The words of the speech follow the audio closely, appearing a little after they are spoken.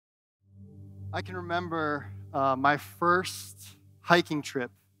I can remember my first hiking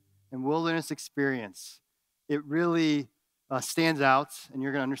trip and wilderness experience. It really stands out, and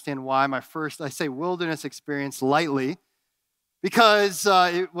you're going to understand why. I say wilderness experience lightly because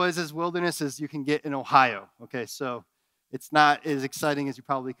it was as wilderness as you can get in Ohio. Okay, so it's not as exciting as you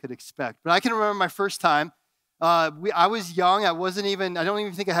probably could expect. But I can remember my first time. I was young. I don't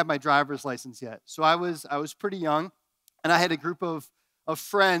even think I had my driver's license yet. So I was pretty young, and I had a group of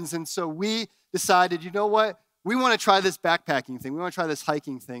friends. And so we decided, you know what? We want to try this backpacking thing. We want to try this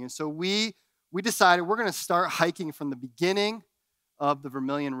hiking thing. And so we decided we're going to start hiking from the beginning of the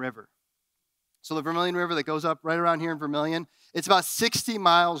Vermilion River. So the Vermilion River that goes up right around here in Vermilion, it's about 60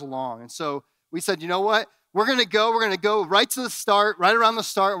 miles long. And so we said, you know what? We're going to go right to the start, right around the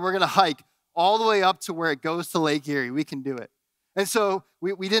start, and we're going to hike all the way up to where it goes to Lake Erie. We can do it. And so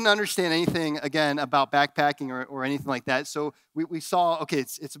we didn't understand anything, again, about backpacking or anything like that. So we saw, okay,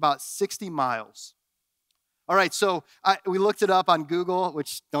 it's about 60 miles. All right, so we looked it up on Google,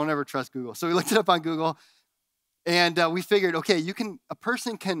 which don't ever trust Google. So we looked it up on Google, and we figured, okay, a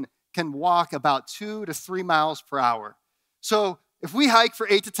person can walk about 2 to 3 miles per hour. So if we hike for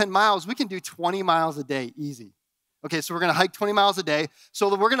 8 to 10 miles, we can do 20 miles a day, easy. Okay, so we're going to hike 20 miles a day. So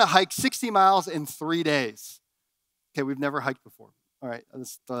we're going to hike 60 miles in 3 days. Okay, we've never hiked before. All right,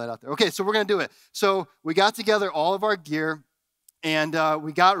 let's throw that out there. Okay, so we're going to do it. So we got together all of our gear, and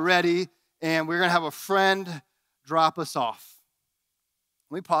we got ready, and we're going to have a friend drop us off.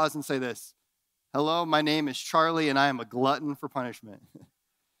 Let me pause and say this. Hello, my name is Charlie, and I am a glutton for punishment.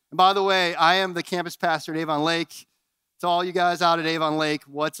 And by the way, I am the campus pastor at Avon Lake. To all you guys out at Avon Lake,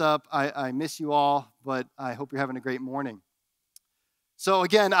 what's up? I miss you all, but I hope you're having a great morning. So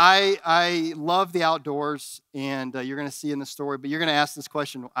again, I love the outdoors, and you're going to see in the story, but you're going to ask this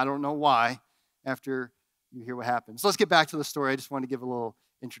question, I don't know why, after you hear what happens. So let's get back to the story. I just wanted to give a little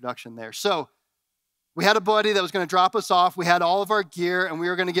introduction there. So we had a buddy that was going to drop us off. We had all of our gear, and we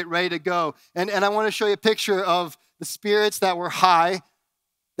were going to get ready to go. And I want to show you a picture of the spirits that were high.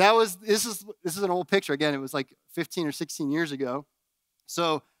 This is an old picture. Again, it was like 15 or 16 years ago.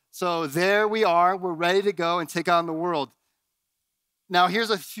 So there we are. We're ready to go and take on the world. Now, here's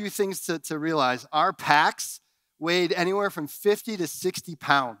a few things to realize. Our packs weighed anywhere from 50 to 60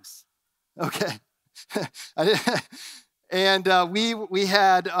 pounds. Okay. And we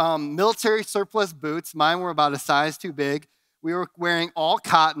had military surplus boots. Mine were about a size too big. We were wearing all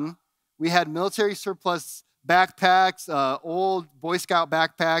cotton. We had military surplus backpacks, old Boy Scout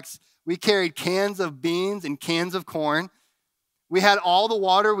backpacks. We carried cans of beans and cans of corn. We had all the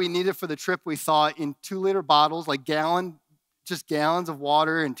water we needed for the trip, we thought, in 2-liter bottles, like gallons of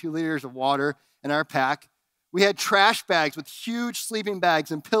water and 2 liters of water in our pack. We had trash bags with huge sleeping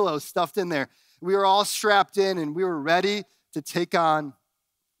bags and pillows stuffed in there. We were all strapped in, and we were ready to take on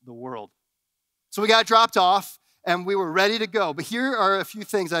the world. So we got dropped off, and we were ready to go. But here are a few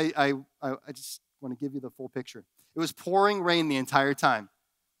things I just want to give you the full picture. It was pouring rain the entire time.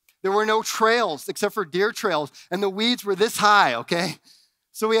 There were no trails except for deer trails, and the weeds were this high, okay?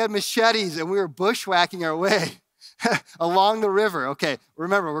 So we had machetes, and we were bushwhacking our way along the river. Okay,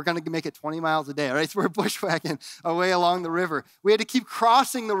 remember, we're going to make it 20 miles a day, all right? So we're bushwhacking our way along the river. We had to keep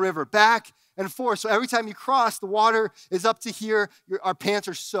crossing the river back and forth. So every time you cross, the water is up to here. Our pants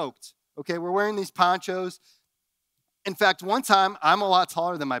are soaked, okay? We're wearing these ponchos. In fact, one time, I'm a lot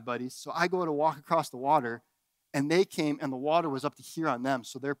taller than my buddies, so I go to walk across the water, and they came, and the water was up to here on them,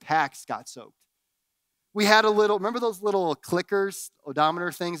 so their packs got soaked. We had remember those little clickers,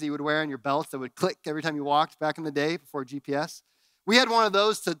 odometer things that you would wear in your belts that would click every time you walked back in the day before GPS? We had one of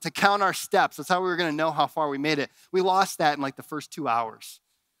those to count our steps. That's how we were going to know how far we made it. We lost that in like the first 2 hours.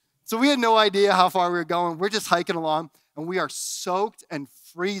 So we had no idea how far we were going. We're just hiking along, and we are soaked and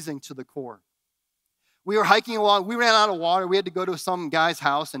freezing to the core. We were hiking along. We ran out of water. We had to go to some guy's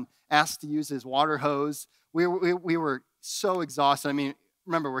house and ask to use his water hose. We were so exhausted. I mean,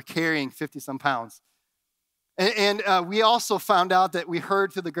 remember, we're carrying 50-some pounds. And we also found out that we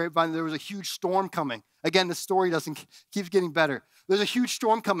heard through the grapevine there was a huge storm coming. Again, the story keeps getting better. There's a huge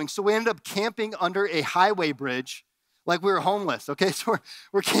storm coming. So we ended up camping under a highway bridge like we were homeless, okay? So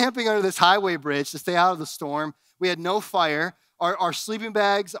we're camping under this highway bridge to stay out of the storm. We had no fire. Our sleeping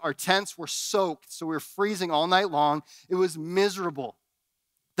bags, our tents were soaked, so we were freezing all night long. It was miserable.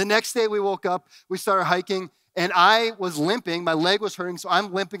 The next day we woke up, we started hiking, and I was limping. My leg was hurting, so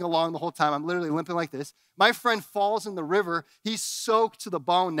I'm limping along the whole time. I'm literally limping like this. My friend falls in the river. He's soaked to the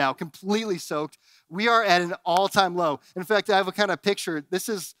bone now, completely soaked. We are at an all-time low. In fact, I have a kind of picture. This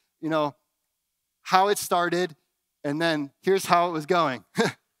is, how it started, and then here's how it was going.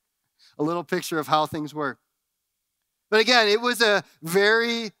 A little picture of how things were. But again, it was a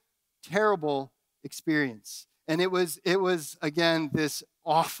very terrible experience. And it was again, this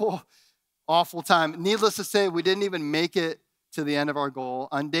awful, awful time. Needless to say, we didn't even make it to the end of our goal.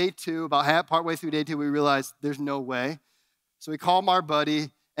 On day 2, partway through day 2, we realized there's no way. So we called our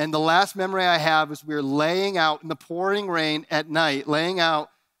buddy, and the last memory I have is we were laying out in the pouring rain at night, laying out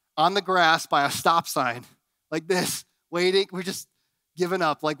on the grass by a stop sign, like this, waiting. We're just giving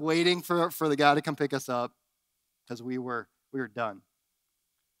up, like waiting for the guy to come pick us up, because we were done.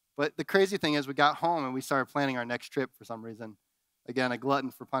 But the crazy thing is, we got home and we started planning our next trip for some reason. Again, a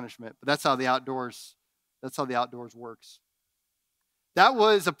glutton for punishment. But that's how the outdoors works. That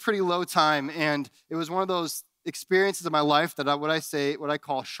was a pretty low time, and it was one of those experiences of my life that what I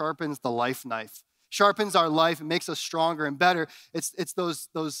call sharpens the life knife. Sharpens our life and makes us stronger and better. It's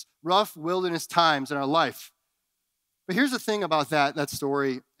those rough wilderness times in our life. But here's the thing about that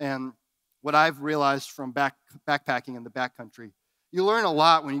story and what I've realized from backpacking in the backcountry. You learn a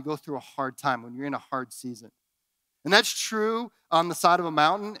lot when you go through a hard time, when you're in a hard season. And that's true on the side of a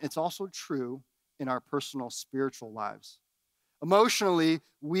mountain. It's also true in our personal spiritual lives. Emotionally,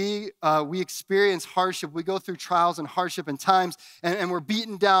 we experience hardship. We go through trials and hardship and times, and we're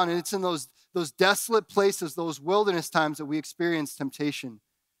beaten down. And it's in those desolate places, those wilderness times, that we experience temptation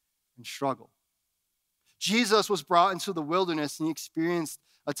and struggle. Jesus was brought into the wilderness, and he experienced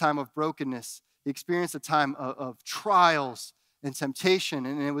a time of brokenness. He experienced a time of trials and temptation,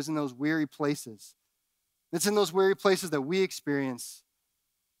 and it was in those weary places. It's in those weary places that we experience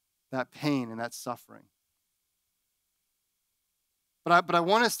that pain and that suffering. But I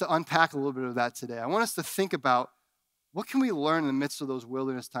want us to unpack a little bit of that today. I want us to think about, what can we learn in the midst of those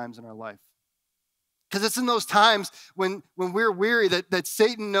wilderness times in our life? Because it's in those times when we're weary that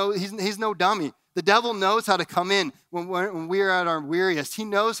Satan knows, he's no dummy. The devil knows how to come in when we are at our weariest. He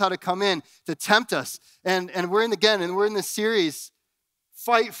knows how to come in to tempt us. And we're in this series,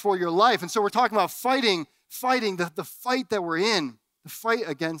 Fight for Your Life. And so we're talking about fighting the fight that we're in, the fight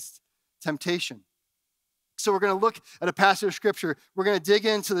against temptation. So we're going to look at a passage of Scripture. We're going to dig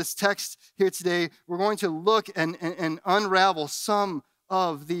into this text here today. We're going to look and unravel some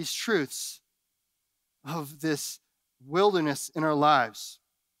of these truths of this wilderness in our lives.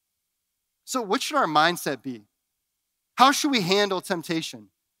 So what should our mindset be? How should we handle temptation?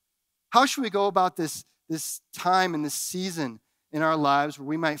 How should we go about this time and this season in our lives where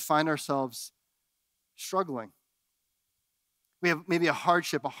we might find ourselves struggling? We have maybe a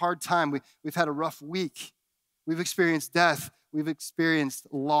hardship, a hard time. We've had a rough week. We've experienced death. We've experienced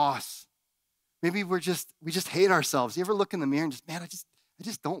loss. Maybe we just hate ourselves. You ever look in the mirror and just, man, I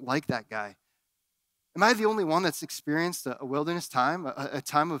just don't like that guy. Am I the only one that's experienced a wilderness time, a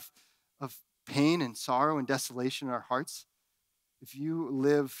time of pain and sorrow and desolation in our hearts? If you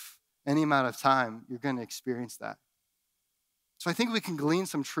live any amount of time, you're going to experience that. So I think we can glean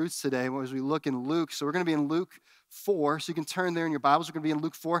some truths today as we look in Luke. So we're going to be in Luke 4. So you can turn there in your Bibles. We're going to be in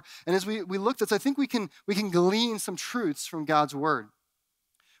Luke 4. And as we look at this, I think we can glean some truths from God's word.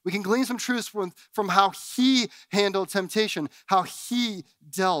 We can glean some truths from how he handled temptation, how he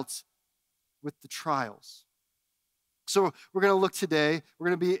dealt with the trials. So we're going to look today. We're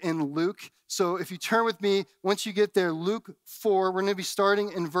going to be in Luke. So if you turn with me, once you get there, Luke 4, we're going to be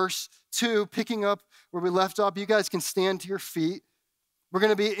starting in verse 2, picking up where we left off. You guys can stand to your feet. We're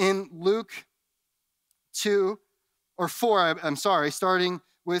going to be in Luke 4, starting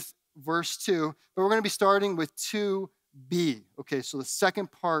with verse 2. But we're going to be starting with 2b. Okay, so the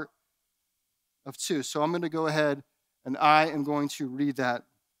second part of 2. So I'm going to go ahead and I am going to read that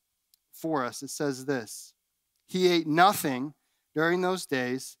for us. It says this: He ate nothing during those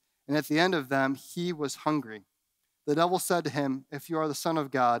days, and at the end of them, he was hungry. The devil said to him, "If you are the Son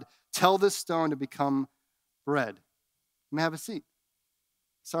of God, tell this stone to become bread." You may have a seat.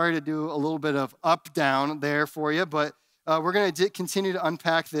 Sorry to do a little bit of up-down there for you, but we're going to continue to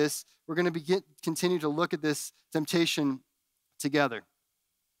unpack this. We're going to continue to look at this temptation together.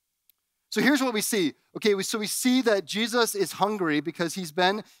 So here's what we see. Okay, we see that Jesus is hungry because he's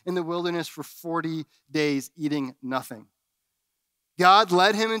been in the wilderness for 40 days eating nothing. God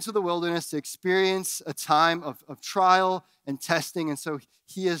led him into the wilderness to experience a time of trial and testing, and so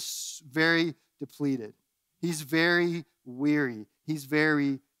he is very depleted. He's very weary. He's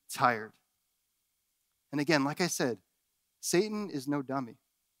very tired. And again, like I said, Satan is no dummy.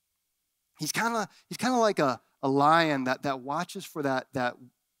 He's kind of like a lion that watches for that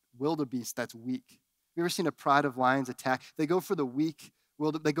wildebeest that's weak. Have you ever seen a pride of lions attack? They go for the weak.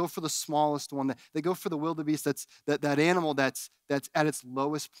 They go for the smallest one. They go for the wildebeest. That animal that's at its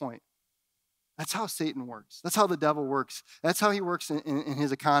lowest point. That's how Satan works. That's how the devil works. That's how he works in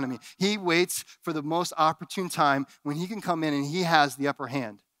his economy. He waits for the most opportune time when he can come in and he has the upper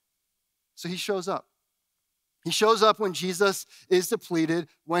hand. So he shows up. He shows up when Jesus is depleted,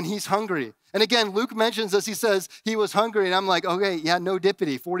 when he's hungry. And again, Luke mentions this. He says he was hungry. And I'm like, okay, yeah, no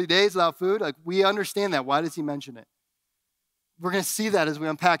dippity. 40 days without food. Like, we understand that. Why does he mention it? We're going to see that as we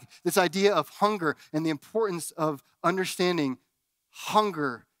unpack this idea of hunger and the importance of understanding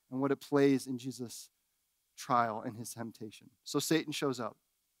hunger and what it plays in Jesus' trial and his temptation. So Satan shows up.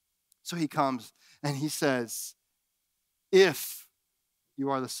 So he comes and he says, if you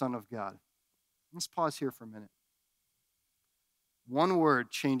are the Son of God. Let's pause here for a minute. One word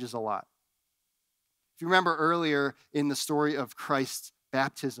changes a lot. If you remember earlier in the story of Christ's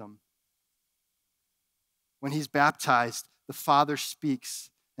baptism, when he's baptized, the Father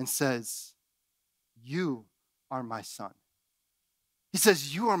speaks and says, you are my son. He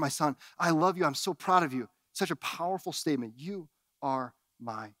says, you are my son. I love you. I'm so proud of you. Such a powerful statement. You are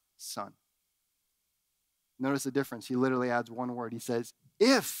my son. Notice the difference. He literally adds one word. He says,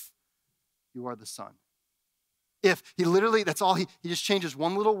 if you are the son. If. He literally, that's all. He just changes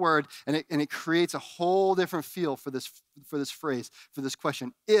one little word, and it creates a whole different feel for this phrase, for this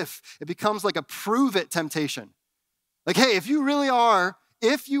question. If. It becomes like a prove it temptation. Like, hey, if you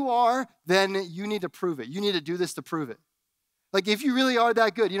are, then you need to prove it. You need to do this to prove it. Like, if you really are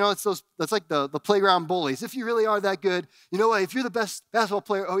that good, that's like the playground bullies. If you really are that good, you know what? If you're the best basketball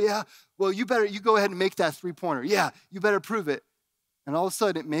player, oh yeah, well, you go ahead and make that three-pointer. Yeah, you better prove it. And all of a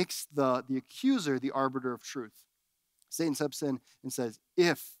sudden, it makes the accuser the arbiter of truth. Satan steps in and says,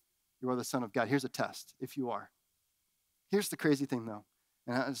 if you are the Son of God, here's a test, if you are. Here's the crazy thing, though,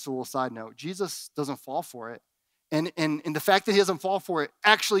 and just a little side note. Jesus doesn't fall for it. And the fact that he doesn't fall for it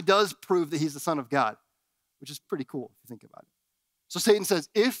actually does prove that he's the Son of God, which is pretty cool if you think about it. So Satan says,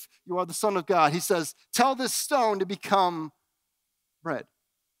 if you are the Son of God, he says, tell this stone to become bread.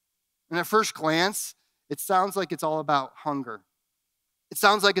 And at first glance, it sounds like it's all about hunger. It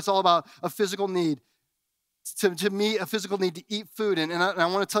sounds like it's all about a physical need, to meet a physical need to eat food. And I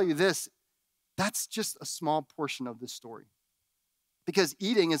want to tell you this, that's just a small portion of this story. Because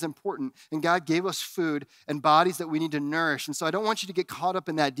eating is important, and God gave us food and bodies that we need to nourish. And so I don't want you to get caught up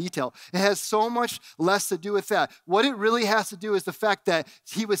in that detail. It has so much less to do with that. What it really has to do is the fact that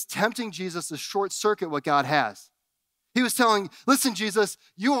he was tempting Jesus to short circuit what God has. He was telling, listen, Jesus,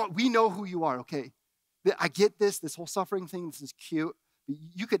 we know who you are, okay? I get this whole suffering thing, this is cute.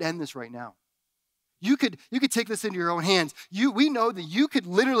 You could end this right now. You could take this into your own hands. We know that you could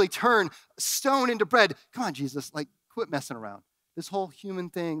literally turn stone into bread. Come on, Jesus, quit messing around. This whole human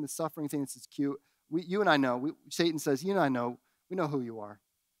thing, the suffering thing, this is cute. You and I know. Satan says, you and I know. We know who you are.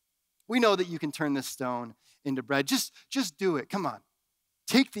 We know that you can turn this stone into bread. Just do it. Come on.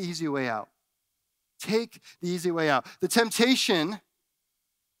 Take the easy way out. Take the easy way out. The temptation,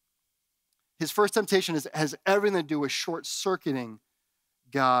 his first temptation has everything to do with short-circuiting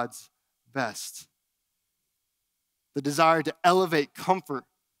God's best. The desire to elevate comfort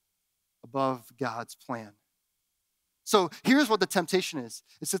above God's plan. So here's what the temptation is.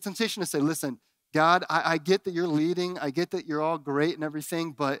 It's a temptation to say, listen, God, I get that you're leading. I get that you're all great and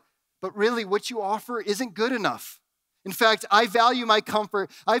everything, but really what you offer isn't good enough. In fact, I value my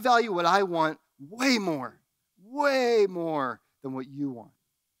comfort. I value what I want way more than what you want.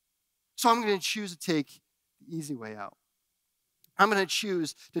 So I'm going to choose to take the easy way out. I'm going to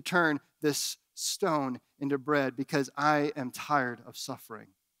choose to turn this stone into bread because I am tired of suffering.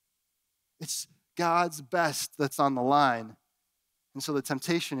 It's God's best that's on the line. And so the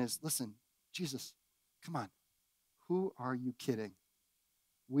temptation is, listen, Jesus, come on. Who are you kidding?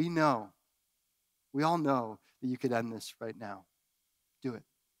 We all know that you could end this right now. Do it.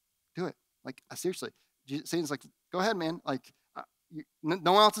 Seriously. Satan's like, go ahead, man.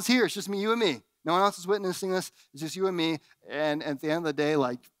 No one else is here. It's just me, you and me. No one else is witnessing this. It's just you and me. And at the end of the day,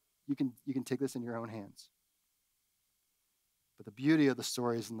 you can take this in your own hands. But the beauty of the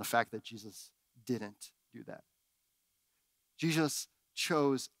story is in the fact that Jesus didn't do that. Jesus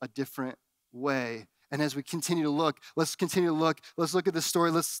chose a different way. And as we continue to look, let's look at the story.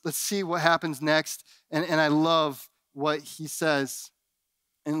 Let's see what happens next. And I love what he says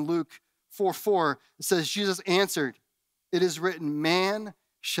in Luke 4:4. It says, Jesus answered, it is written, man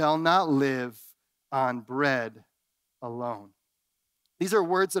shall not live on bread alone. These are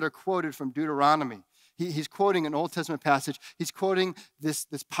words that are quoted from Deuteronomy. He's quoting an Old Testament passage. He's quoting this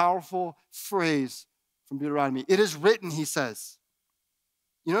powerful phrase from Deuteronomy. It is written, he says.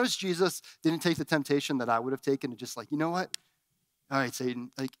 You notice Jesus didn't take the temptation that I would have taken to just you know what? All right, Satan.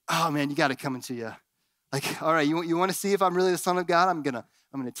 Oh man, you got it coming to you. All right, you want to see if I'm really the Son of God? I'm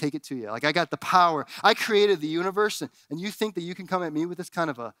gonna take it to you. I got the power. I created the universe, and you think that you can come at me with this kind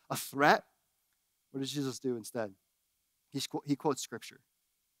of a threat? What does Jesus do instead? He quotes Scripture.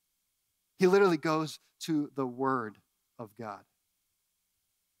 He literally goes to the Word of God.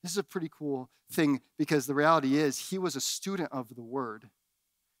 This is a pretty cool thing because the reality is he was a student of the Word.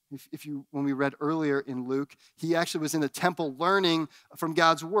 When we read earlier in Luke, he actually was in the temple learning from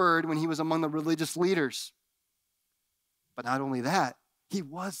God's Word when he was among the religious leaders. But not only that, he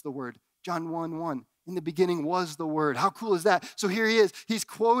was the Word. John 1:1, in the beginning was the Word. How cool is that? So here he is. He's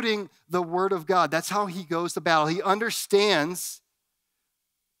quoting the Word of God. That's how he goes to battle. He understands,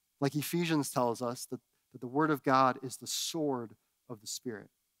 like Ephesians tells us, that the Word of God is the sword of the Spirit.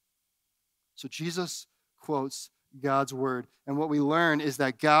 So Jesus quotes God's Word. And what we learn is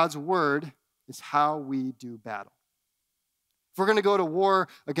that God's Word is how we do battle. If we're going to go to war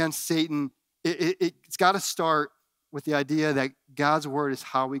against Satan, it's got to start with the idea that God's Word is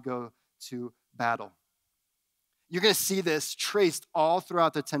how we go to battle. You're going to see this traced all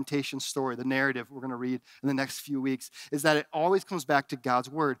throughout the temptation story, the narrative we're going to read in the next few weeks, is that it always comes back to God's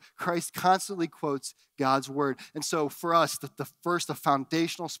Word. Christ constantly quotes God's Word. And so for us, the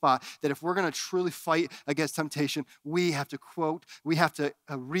foundational spot, that if we're going to truly fight against temptation, we have to quote, we have to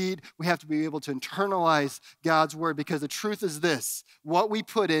read, we have to be able to internalize God's Word, because the truth is this: what we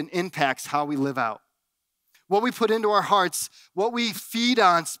put in impacts how we live out. What we put into our hearts, what we feed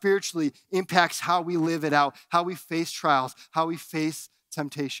on spiritually, impacts how we live it out, how we face trials, how we face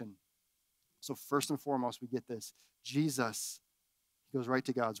temptation. So first and foremost, we get this. Jesus, he goes right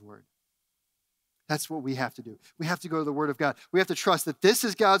to God's Word. That's what we have to do. We have to go to the Word of God. We have to trust that this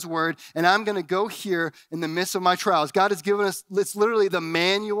is God's Word, and I'm going to go here in the midst of my trials. God has given us, it's literally the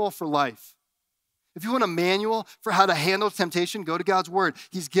manual for life. If you want a manual for how to handle temptation, go to God's Word.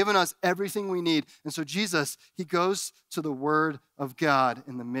 He's given us everything we need. And so Jesus, he goes to the Word of God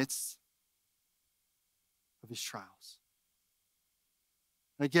in the midst of his trials.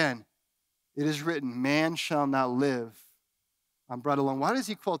 And again, it is written, man shall not live on bread alone. Why does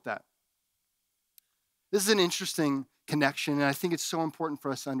he quote that? This is an interesting connection, and I think it's so important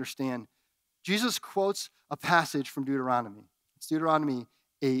for us to understand. Jesus quotes a passage from Deuteronomy. It's Deuteronomy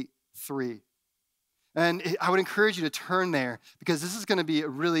 8:3. And I would encourage you to turn there, because this is going to be a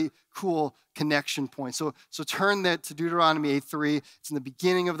really cool connection point. So turn that to Deuteronomy 8:3. It's in the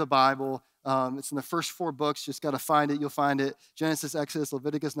beginning of the Bible. It's in the first 4 books. Just got to find it. You'll find it. Genesis, Exodus,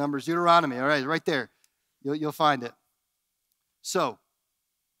 Leviticus, Numbers, Deuteronomy. All right there. You'll find it. So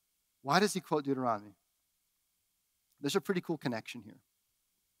why does he quote Deuteronomy? There's a pretty cool connection here.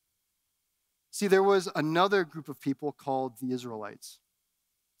 See, there was another group of people called the Israelites,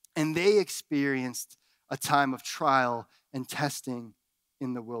 and they experienced a time of trial and testing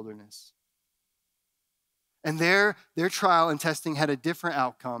in the wilderness. And their trial and testing had a different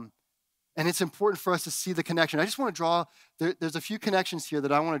outcome. And it's important for us to see the connection. I just want to draw, there's a few connections here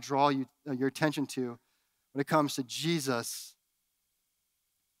that I want to draw your attention to when it comes to Jesus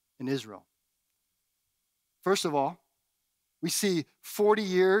and Israel. First of all, we see 40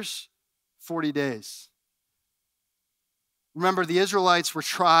 years, 40 days. Remember, the Israelites were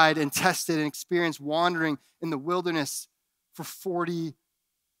tried and tested and experienced wandering in the wilderness for 40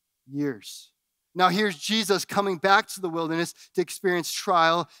 years. Now here's Jesus coming back to the wilderness to experience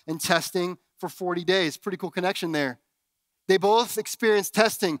trial and testing for 40 days. Pretty cool connection there. They both experienced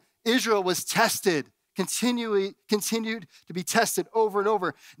testing. Israel was tested, continued to be tested over and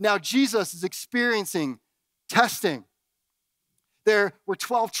over. Now Jesus is experiencing testing. There were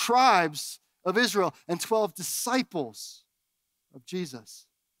 12 tribes of Israel and 12 disciples of Jesus.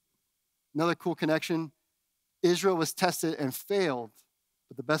 Another cool connection, Israel was tested and failed,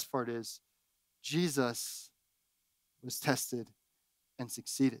 but the best part is Jesus was tested and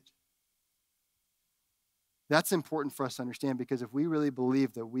succeeded. That's important for us to understand, because if we really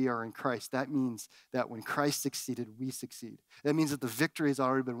believe that we are in Christ, that means that when Christ succeeded, we succeed. That means that the victory has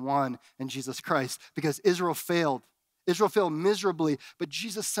already been won in Jesus Christ, because Israel failed. Israel failed miserably, but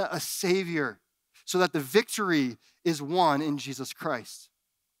Jesus sent a Savior so that the victory is won in Jesus Christ.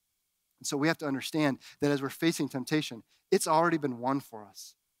 And so we have to understand that as we're facing temptation, it's already been won for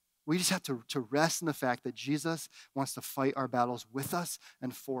us. We just have to rest in the fact that Jesus wants to fight our battles with us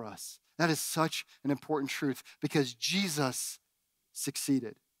and for us. That is such an important truth, because Jesus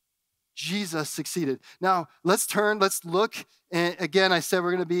succeeded. Jesus succeeded. Now, let's look. And again, I said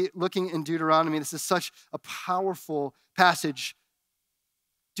we're going to be looking in Deuteronomy. This is such a powerful passage.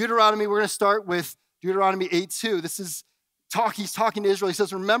 Deuteronomy, we're going to start with Deuteronomy 8:2. He's talking to Israel. He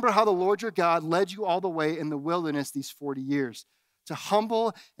says, remember how the Lord your God led you all the way in the wilderness these 40 years to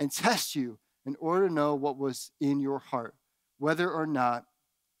humble and test you in order to know what was in your heart, whether or not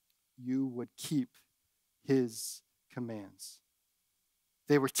you would keep his commands.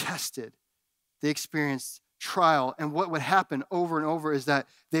 They were tested. They experienced trial. And what would happen over and over is that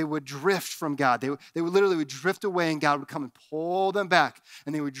they would drift from God. They would literally drift away, and God would come and pull them back.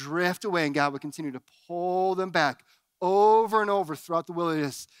 And they would drift away, and God would continue to pull them back over and over throughout the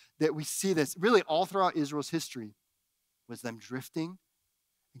wilderness. That we see this really all throughout Israel's history was them drifting,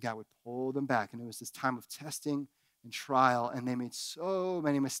 and God would pull them back. And it was this time of testing and trial, and they made so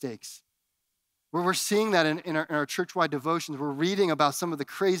many mistakes. We're seeing that in our church-wide devotions. We're reading about some of the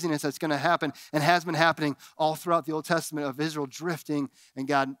craziness that's going to happen and has been happening all throughout the Old Testament of Israel drifting and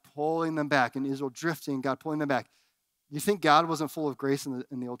God pulling them back, and Israel drifting, God pulling them back. You think God wasn't full of grace in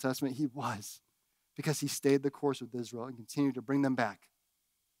the Old Testament? He was, because he stayed the course with Israel and continued to bring them back.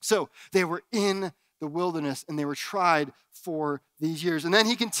 So they were in the wilderness, and they were tried for these years. And then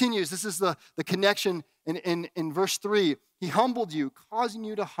he continues. This is the connection in verse 3. He humbled you, causing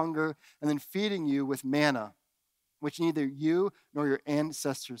you to hunger, and then feeding you with manna, which neither you nor your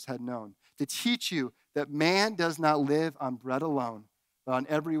ancestors had known, to teach you that man does not live on bread alone, but on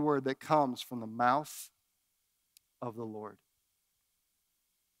every word that comes from the mouth of the Lord.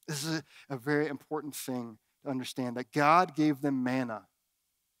 This is a very important thing to understand, that God gave them manna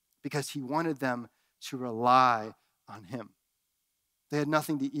because he wanted them to rely on him. They had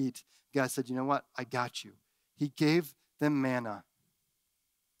nothing to eat. God said, you know what? I got you. He gave them manna.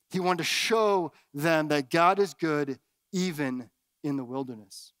 He wanted to show them that God is good even in the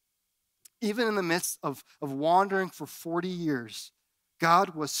wilderness. Even in the midst of wandering for 40 years,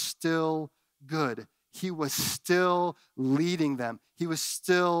 God was still good. He was still leading them. He was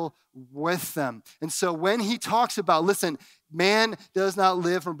still with them. And so when he talks about, listen, man does not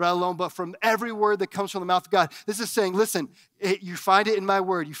live from bread alone, but from every word that comes from the mouth of God. This is saying, listen, you find it in my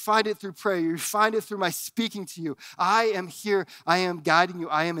word. You find it through prayer. You find it through my speaking to you. I am here. I am guiding you.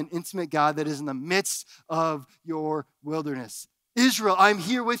 I am an intimate God that is in the midst of your wilderness. Israel, I'm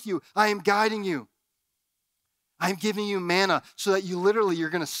here with you. I am guiding you. I'm giving you manna so that you're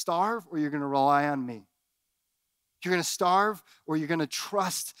going to starve or you're going to rely on me. You're going to starve or you're going to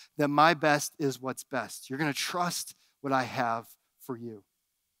trust that my best is what's best. You're going to trust what I have for you.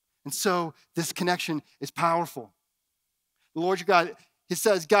 And so this connection is powerful. The Lord your God, he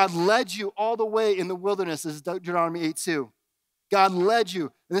says, God led you all the way in the wilderness. This is Deuteronomy 8:2. God led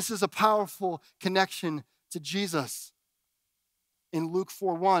you. And this is a powerful connection to Jesus. In Luke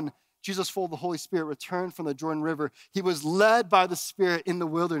 4:1, Jesus, full of the Holy Spirit, returned from the Jordan River. He was led by the Spirit in the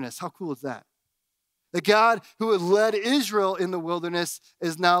wilderness. How cool is that? The God who had led Israel in the wilderness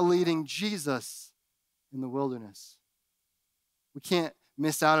is now leading Jesus in the wilderness. We can't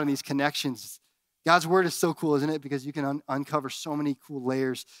miss out on these connections. God's word is so cool, isn't it? Because you can uncover so many cool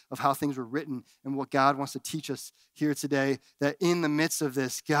layers of how things were written and what God wants to teach us here today, that in the midst of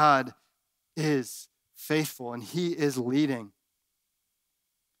this, God is faithful and he is leading.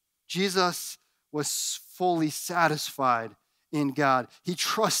 Jesus was fully satisfied in God. He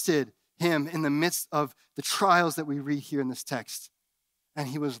trusted him in the midst of the trials that we read here in this text. And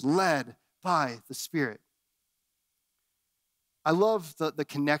he was led by the Spirit. I love the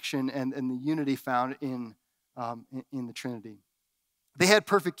connection and the unity found in the Trinity. They had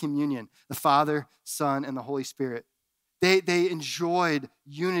perfect communion, the Father, Son, and the Holy Spirit. They enjoyed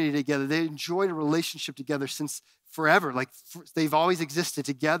unity together. They enjoyed a relationship together since forever. They've always existed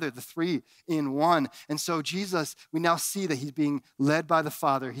together, the three in one. And so Jesus, we now see that he's being led by the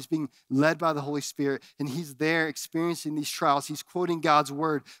Father. He's being led by the Holy Spirit. And he's there experiencing these trials. He's quoting God's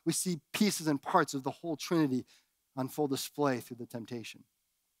word. We see pieces and parts of the whole Trinity on full display through the temptation.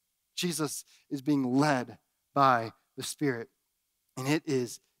 Jesus is being led by the Spirit. And it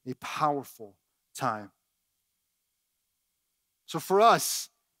is a powerful time. So for us,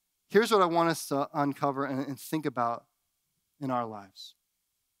 here's what I want us to uncover and think about in our lives.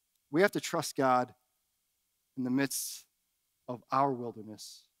 We have to trust God in the midst of our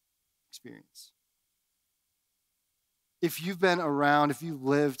wilderness experience. If you've been around, if you've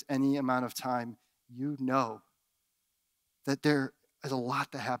lived any amount of time, you know that there is a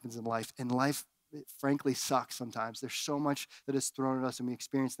lot that happens in life, and life, it frankly, sucks sometimes. There's so much that is thrown at us, and we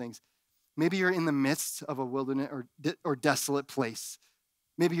experience things. Maybe you're in the midst of a wilderness or desolate place.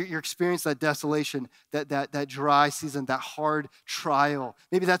 Maybe you're experiencing that desolation, that dry season, that hard trial.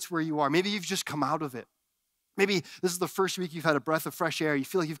 Maybe that's where you are. Maybe you've just come out of it. Maybe this is the first week you've had a breath of fresh air. You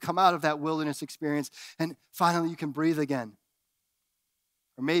feel like you've come out of that wilderness experience, and finally you can breathe again.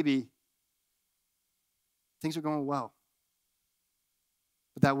 Or maybe things are going well,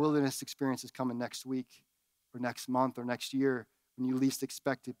 but that wilderness experience is coming next week or next month or next year when you least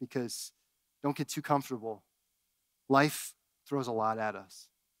expect it, because don't get too comfortable. Life throws a lot at us.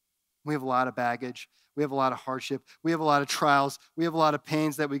 We have a lot of baggage. We have a lot of hardship. We have a lot of trials. We have a lot of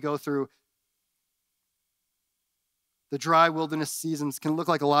pains that we go through. The dry wilderness seasons can look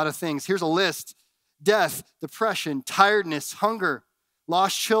like a lot of things. Here's a list: death, depression, tiredness, hunger,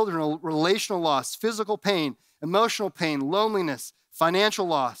 lost children, relational loss, physical pain, emotional pain, loneliness, financial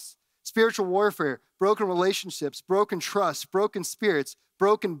loss, spiritual warfare, broken relationships, broken trust, broken spirits,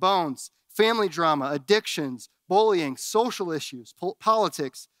 broken bones, family drama, addictions, bullying, social issues,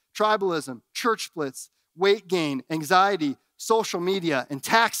 politics, tribalism, church splits, weight gain, anxiety, social media, and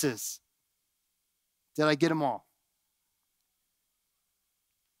taxes. Did I get them all?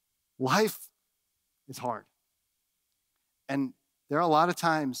 Life is hard. And there are a lot of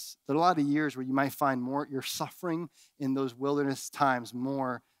times, there are a lot of years where you might find you're suffering in those wilderness times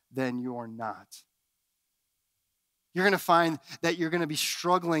more than you're not. You're going to find that you're going to be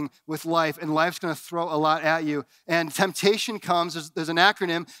struggling with life, and life's going to throw a lot at you. And temptation comes, there's an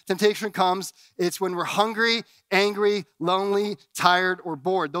acronym, temptation comes, it's when we're hungry, angry, lonely, tired, or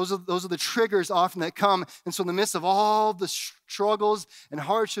bored. Those are the triggers often that come. And so in the midst of all the struggles and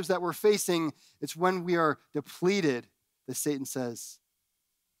hardships that we're facing, it's when we are depleted that Satan says,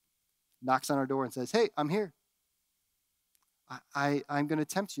 knocks on our door and says, hey, I'm here. I'm going to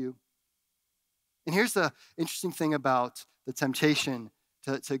tempt you. And here's the interesting thing about the temptation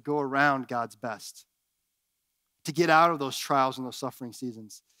to go around God's best, to get out of those trials and those suffering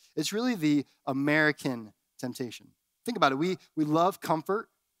seasons. It's really the American temptation. Think about it. We love comfort.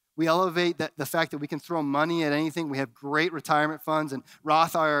 We elevate the fact that we can throw money at anything. We have great retirement funds and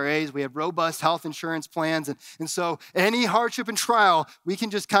Roth IRAs. We have robust health insurance plans. And so any hardship and trial, we can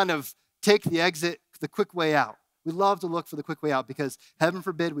just kind of take the exit, the quick way out. We love to look for the quick way out because heaven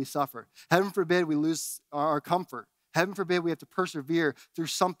forbid we suffer. Heaven forbid we lose our comfort. Heaven forbid we have to persevere through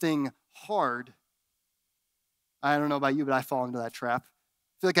something hard. I don't know about you, but I fall into that trap.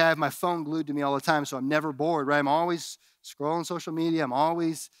 I feel like I have my phone glued to me all the time, so I'm never bored, right? I'm always scrolling social media. I'm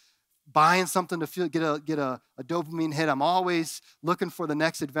always buying something to get a dopamine hit. I'm always looking for the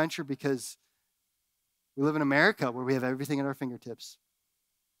next adventure because we live in America where we have everything at our fingertips.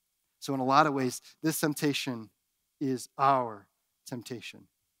 So in a lot of ways, this temptation is our temptation.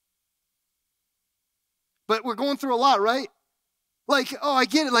 But we're going through a lot, right? Like, oh, I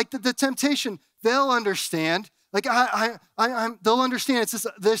get it. Like the temptation, they'll understand. Like they'll understand. It's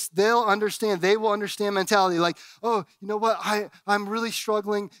this. They'll understand. They will understand mentality. Like, oh, you know what? I'm really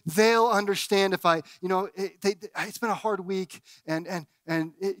struggling. They'll understand if I, it's been a hard week, and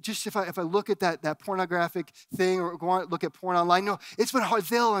just if I look at that pornographic thing or go on look at porn online. No, it's been hard.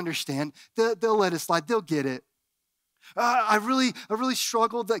 They'll understand. They'll let it slide. They'll get it. I really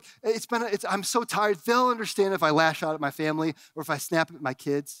struggled. Like I'm so tired. They'll understand if I lash out at my family or if I snap at my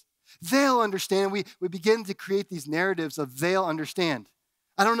kids. They'll understand. We begin to create these narratives of they'll understand.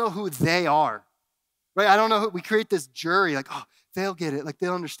 I don't know who they are, right? I don't know we create this jury like, oh, they'll get it, like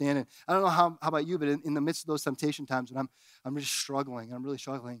they'll understand it. I don't know how about you, but in the midst of those temptation times when I'm just struggling and I'm really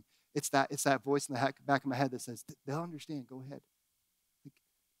struggling, it's that voice in the back of my head that says they'll understand. Go ahead, like,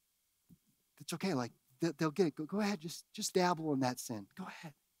 it's okay. Like they'll get it. Go ahead, just dabble in that sin. Go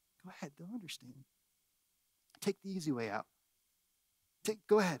ahead, they'll understand. Take the easy way out.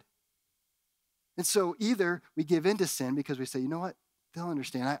 Go ahead. And so either we give in to sin because we say, you know what, they'll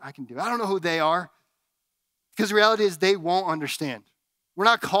understand. I can do it. I don't know who they are. Because the reality is they won't understand. We're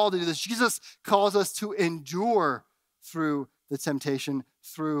not called to do this. Jesus calls us to endure through the temptation,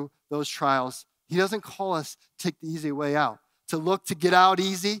 through those trials. He doesn't call us to take the easy way out, to look to get out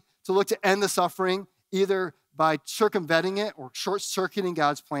easy, to look to end the suffering, either by circumventing it or short-circuiting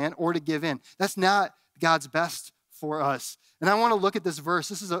God's plan or to give in. That's not God's best for us. And I want to look at this verse.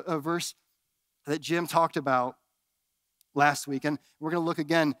 This is a verse that Jim talked about last week. And we're going to look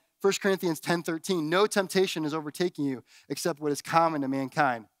again, 1 Corinthians 10:13. No temptation is overtaking you except what is common to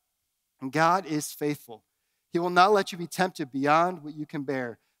mankind. And God is faithful. He will not let you be tempted beyond what you can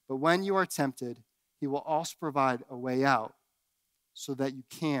bear. But when you are tempted, he will also provide a way out so that you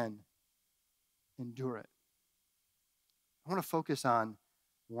can endure it. I want to focus on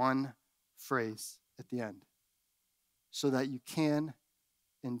one phrase at the end. So that you can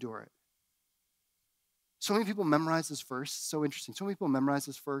endure it. So many people memorize this verse. So interesting. So many people memorize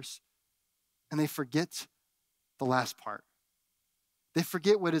this verse and they forget the last part. They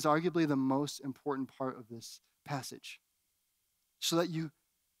forget what is arguably the most important part of this passage. So that you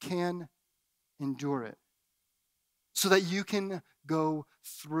can endure it. So that you can go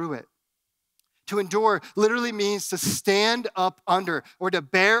through it. To endure literally means to stand up under or to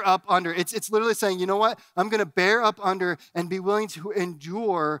bear up under. It's literally saying, you know what? I'm going to bear up under and be willing to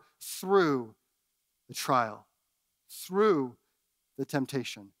endure through the trial, through the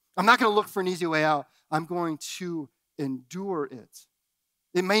temptation. I'm not going to look for an easy way out. I'm going to endure it.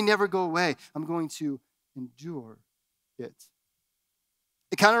 It may never go away. I'm going to endure it.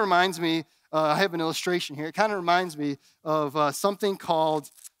 It kind of reminds me, I have an illustration here. It kind of reminds me of something called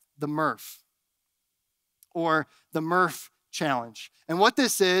the Murph, or the Murph Challenge. And what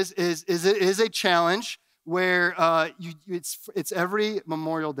this is it is a challenge where it's every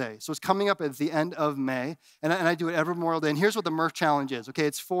Memorial Day. So it's coming up at the end of May, and I do it every Memorial Day. And here's what the Murph Challenge is. Okay,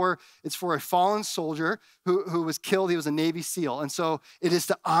 it's for a fallen soldier who was killed. He was a Navy SEAL, and so it is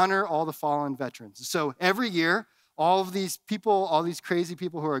to honor all the fallen veterans. So every year, all of these people, all these crazy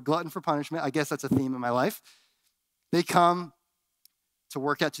people who are a glutton for punishment, I guess that's a theme in my life, they come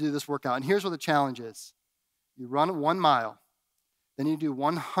to do this workout. And here's what the challenge is. You run 1 mile, then you do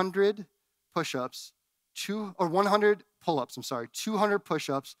 100 push-ups, 100 pull-ups, 200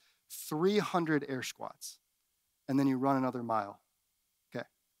 push-ups, 300 air squats, and then you run another mile, okay?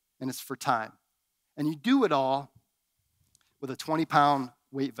 And it's for time. And you do it all with a 20-pound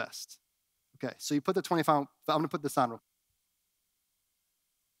weight vest. Okay, so you put the 20-pound, I'm gonna put this on real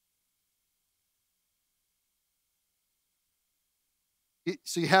quick.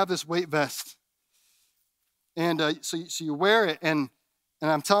 So you have this weight vest, and so you wear it, and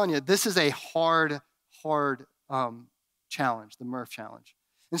I'm telling you, this is a hard challenge, the Murph Challenge.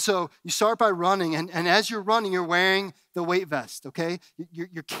 And so you start by running, and as you're running, you're wearing the weight vest, okay?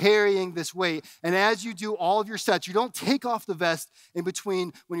 You're carrying this weight. And as you do all of your sets, you don't take off the vest in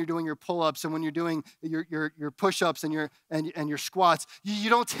between when you're doing your pull-ups and when you're doing your push-ups and your squats. You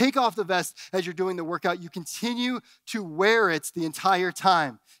don't take off the vest as you're doing the workout. You continue to wear it the entire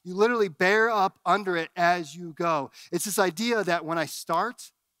time. You literally bear up under it as you go. It's this idea that when I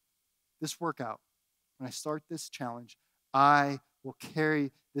start this workout, when I start this challenge, I will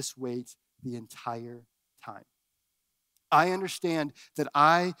carry this weight the entire time. I understand that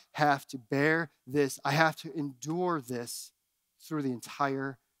I have to bear this, I have to endure this through the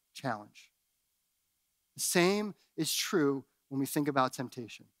entire challenge. The same is true when we think about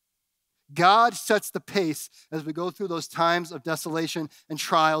temptation. God sets the pace as we go through those times of desolation and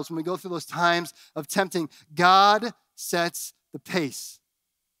trials. When we go through those times of tempting, God sets the pace.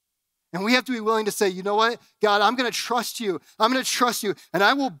 And we have to be willing to say, you know what, God, I'm going to trust you. I'm going to trust you, and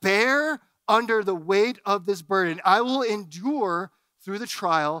I will bear under the weight of this burden. I will endure through the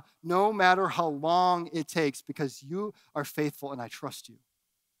trial no matter how long it takes, because you are faithful and I trust you.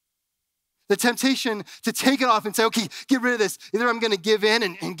 The temptation to take it off and say, okay, get rid of this. Either I'm going to give in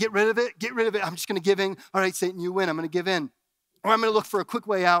and get rid of it. I'm just going to give in. All right, Satan, you win. I'm going to give in. Or I'm going to look for a quick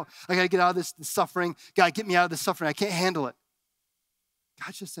way out. I got to get out of this suffering. God, get me out of this suffering. I can't handle it.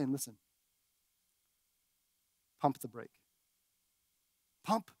 God's just saying, listen, pump the brake.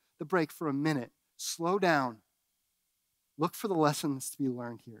 Pump the brake for a minute. Slow down. Look for the lessons to be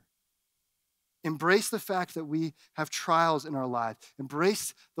learned here. Embrace the fact that we have trials in our life.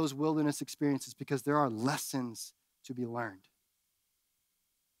 Embrace those wilderness experiences, because there are lessons to be learned.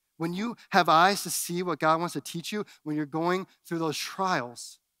 When you have eyes to see what God wants to teach you, when you're going through those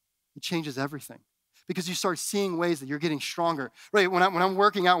trials, it changes everything. Because you start seeing ways that you're getting stronger. Right? When I'm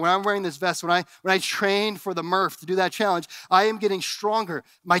working out, when I'm wearing this vest, when I trained for the Murph to do that challenge, I am getting stronger.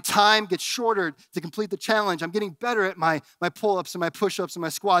 My time gets shorter to complete the challenge. I'm getting better at my pull-ups and my push-ups and my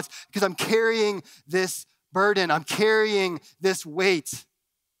squats, because I'm carrying this burden. I'm carrying this weight.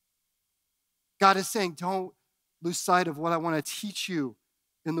 God is saying, don't lose sight of what I want to teach you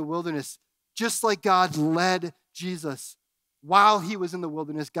in the wilderness. Just like God led Jesus while he was in the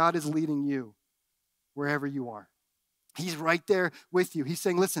wilderness, God is leading you wherever you are. He's right there with you. He's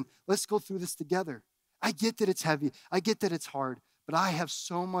saying, listen, let's go through this together. I get that it's heavy. I get that it's hard, but I have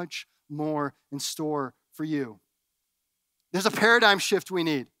so much more in store for you. There's a paradigm shift we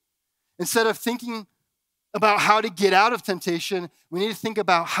need. Instead of thinking about how to get out of temptation, we need to think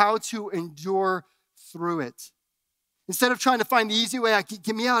about how to endure through it. Instead of trying to find the easy way,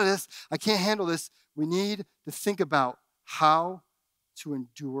 get me out of this, I can't handle this, we need to think about how to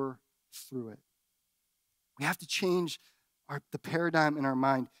endure through it. We have to change the paradigm in our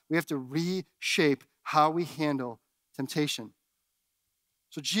mind. We have to reshape how we handle temptation.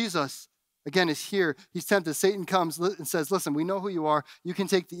 So Jesus, again, is here. He's tempted. Satan comes and says, listen, we know who you are. You can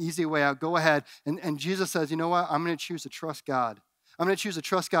take the easy way out. Go ahead. And Jesus says, you know what? I'm going to choose to trust God. I'm going to choose to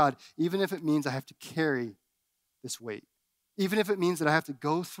trust God, even if it means I have to carry this weight. Even if it means that I have to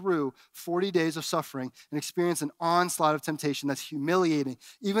go through 40 days of suffering and experience an onslaught of temptation that's humiliating.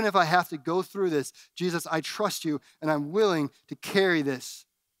 Even if I have to go through this, Jesus, I trust you, and I'm willing to carry this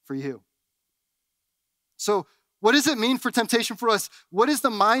for you. So what does it mean for temptation for us? What is the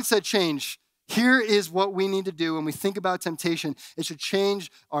mindset change? Here is what we need to do when we think about temptation. It should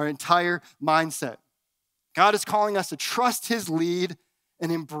change our entire mindset. God is calling us to trust his lead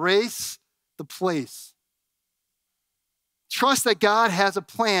and embrace the place. Trust that God has a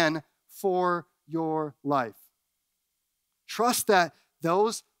plan for your life. Trust that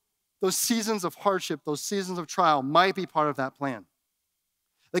those seasons of hardship, those seasons of trial might be part of that plan.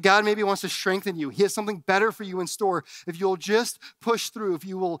 That God maybe wants to strengthen you. He has something better for you in store if you'll just push through, if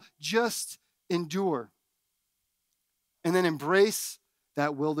you will just endure. And then embrace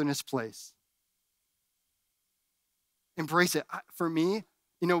that wilderness place. Embrace it. For me,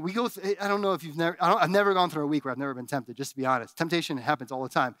 we go through, I don't know if I've never gone through a week where I've never been tempted, just to be honest. Temptation happens all the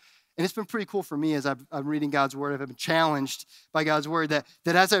time. And it's been pretty cool for me as I'm reading God's word. I've been challenged by God's word that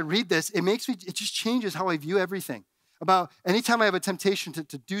as I read this, it just changes how I view everything. About anytime I have a temptation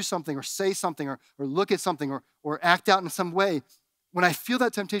to do something or say something or look at something or act out in some way, when I feel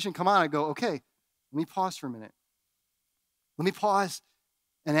that temptation come on, I go, okay, let me pause for a minute. Let me pause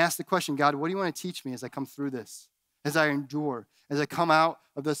and ask the question, God, what do you want to teach me as I come through this, as I endure, as I come out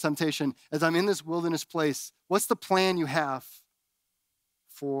of this temptation, as I'm in this wilderness place? What's the plan you have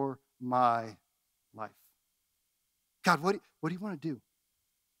for my life? God, what do you want to do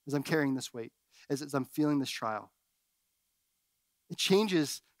as I'm carrying this weight, as I'm feeling this trial? It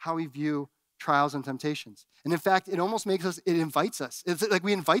changes how we view trials and temptations. And in fact, it almost it invites us. It's like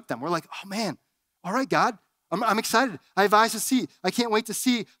we invite them. We're like, oh man, all right, God, I'm excited. I have eyes to see. I can't wait to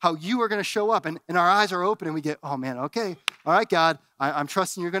see how you are going to show up. And our eyes are open and we get, oh man, okay. All right, God, I'm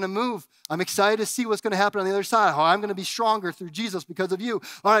trusting you're going to move. I'm excited to see what's going to happen on the other side, how I'm going to be stronger through Jesus because of you.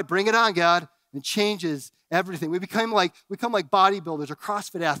 All right, bring it on, God. It changes everything. We become like bodybuilders or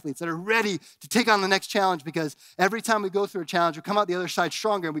CrossFit athletes that are ready to take on the next challenge because every time we go through a challenge, we come out the other side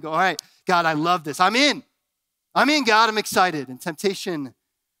stronger and we go, all right, God, I love this. I'm in, God, I'm excited. And temptation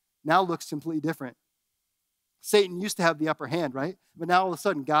now looks completely different. Satan used to have the upper hand, right? But now all of a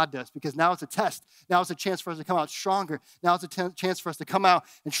sudden God does because now it's a test. Now it's a chance for us to come out stronger. Now it's a chance for us to come out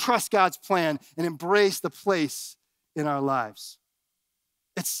and trust God's plan and embrace the place in our lives.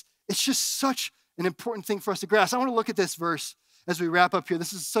 It's just such an important thing for us to grasp. I want to look at this verse as we wrap up here.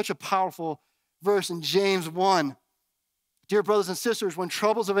 This is such a powerful verse in James 1. Dear brothers and sisters, when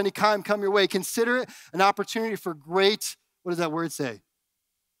troubles of any kind come your way, consider it an opportunity for great, what does that word say?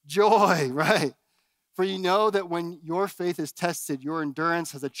 Joy, right? For you know that when your faith is tested, your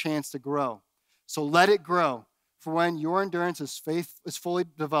endurance has a chance to grow. So let it grow. For when your endurance is fully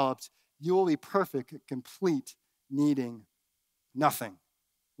developed, you will be perfect, complete, needing nothing.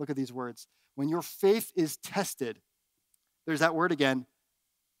 Look at these words. When your faith is tested, there's that word again,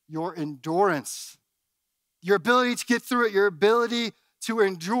 your endurance, your ability to get through it, your ability to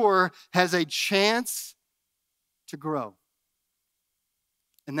endure has a chance to grow.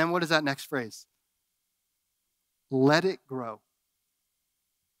 And then what is that next phrase? Let it grow.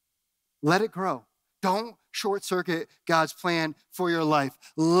 Let it grow. Don't short circuit God's plan for your life.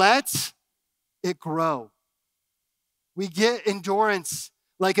 Let it grow. We get endurance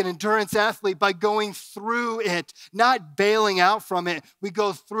like an endurance athlete by going through it, not bailing out from it. We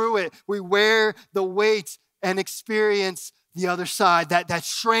go through it. We wear the weight and experience the other side, that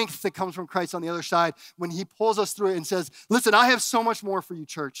strength that comes from Christ on the other side when he pulls us through it and says, listen, I have so much more for you,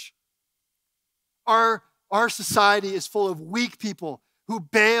 church. Our society is full of weak people who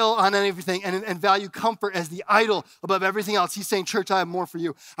bail on everything and value comfort as the idol above everything else. He's saying, church, I have more for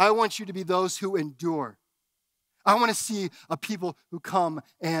you. I want you to be those who endure. I want to see a people who come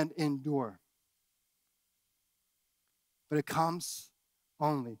and endure. But it comes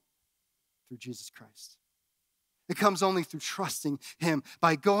only through Jesus Christ. It comes only through trusting him,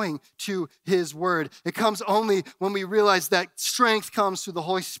 by going to his word. It comes only when we realize that strength comes through the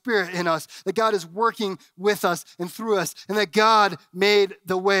Holy Spirit in us, that God is working with us and through us, and that God made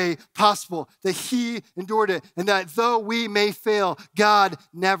the way possible, that he endured it, and that though we may fail, God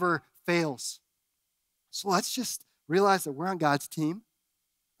never fails. So let's just realize that we're on God's team.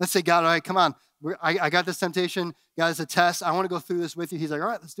 Let's say, God, all right, come on. I got this temptation. God, it's a test. I want to go through this with you. He's like, all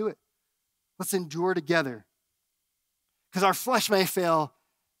right, let's do it. Let's endure together. Because our flesh may fail,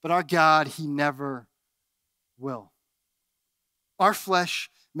 but our God, he never will. Our flesh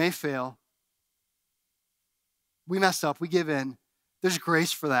may fail. We mess up. We give in. There's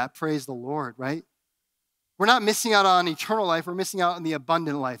grace for that. Praise the Lord, right? We're not missing out on eternal life. We're missing out on the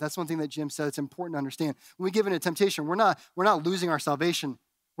abundant life. That's one thing that Jim said it's important to understand. When we give in to temptation, we're not losing our salvation.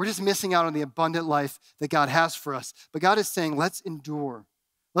 We're just missing out on the abundant life that God has for us. But God is saying, let's endure.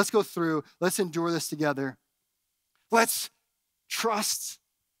 Let's go through. Let's endure this together. Let's trust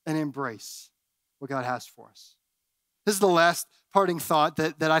and embrace what God has for us. This is the last parting thought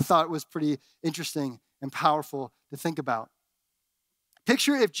that I thought was pretty interesting and powerful to think about.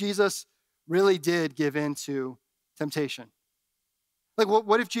 Picture if Jesus really did give in to temptation. Like,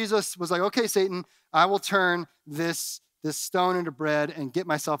 what if Jesus was like, okay, Satan, I will turn this this stone into bread and get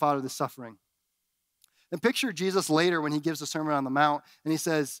myself out of this suffering. And picture Jesus later when he gives the Sermon on the Mount and he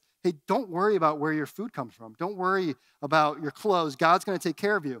says, hey, don't worry about where your food comes from. Don't worry about your clothes. God's going to take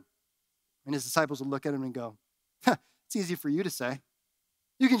care of you. And his disciples would look at him and go, it's easy for you to say.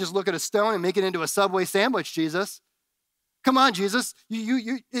 You can just look at a stone and make it into a Subway sandwich, Jesus. Come on, Jesus.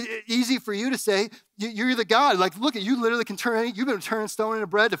 Easy for you to say. You're the God. Like, look at you. Literally can turn. You've been turning stone into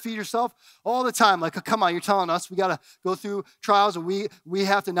bread to feed yourself all the time. Like, come on. You're telling us we got to go through trials and we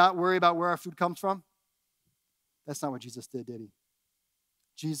have to not worry about where our food comes from. That's not what Jesus did he?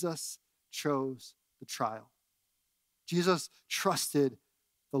 Jesus chose the trial. Jesus trusted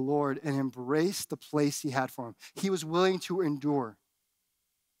the Lord and embraced the place he had for him. He was willing to endure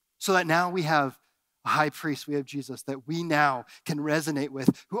so that now we have a high priest, we have Jesus that we now can resonate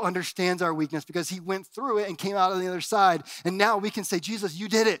with, who understands our weakness because he went through it and came out on the other side. And now we can say, Jesus, you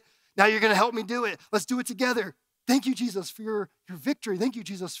did it. Now you're going to help me do it. Let's do it together. Thank you, Jesus, for your victory. Thank you,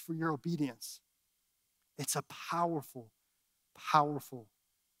 Jesus, for your obedience. It's a powerful, powerful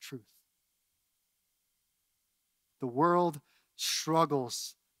truth. The world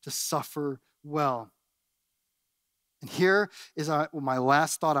struggles to suffer well. And here is my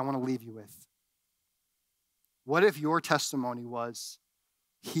last thought I want to leave you with. What if your testimony was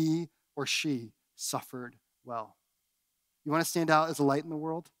he or she suffered well? You want to stand out as a light in the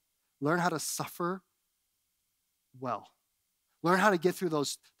world? Learn how to suffer well. Learn how to get through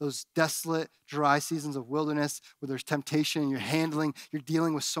those desolate, dry seasons of wilderness where there's temptation, you're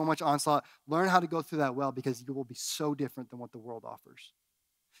dealing with so much onslaught. Learn how to go through that well because you will be so different than what the world offers.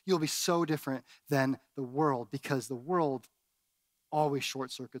 You'll be so different than the world because the world always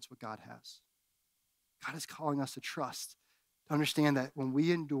short circuits what God has. God is calling us to trust, to understand that when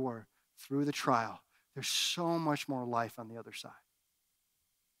we endure through the trial, there's so much more life on the other side.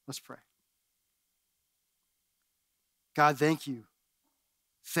 Let's pray. God, thank you.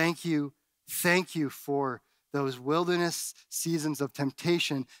 Thank you. Thank you for those wilderness seasons of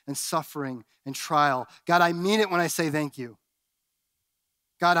temptation and suffering and trial. God, I mean it when I say thank you.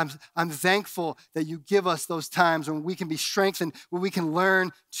 God, I'm thankful that you give us those times when we can be strengthened, when we can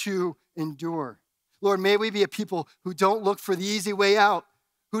learn to endure. Lord, may we be a people who don't look for the easy way out,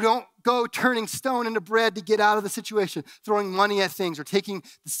 who don't go turning stone into bread to get out of the situation, throwing money at things or taking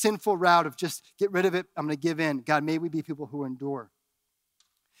the sinful route of just get rid of it, I'm going to give in. God, may we be people who endure.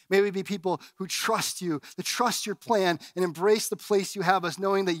 May we be people who trust you, that trust your plan and embrace the place you have us,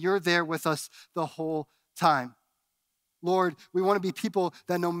 knowing that you're there with us the whole time. Lord, we want to be people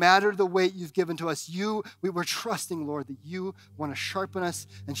that no matter the weight you've given to us, we're trusting, Lord, that you want to sharpen us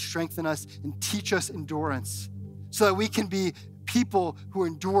and strengthen us and teach us endurance so that we can be people who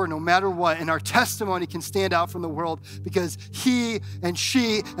endure no matter what, and our testimony can stand out from the world because he and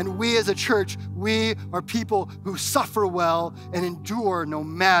she and we as a church, we are people who suffer well and endure no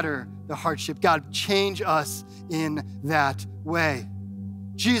matter the hardship. God, change us in that way.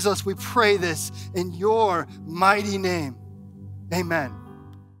 Jesus, we pray this in your mighty name. Amen.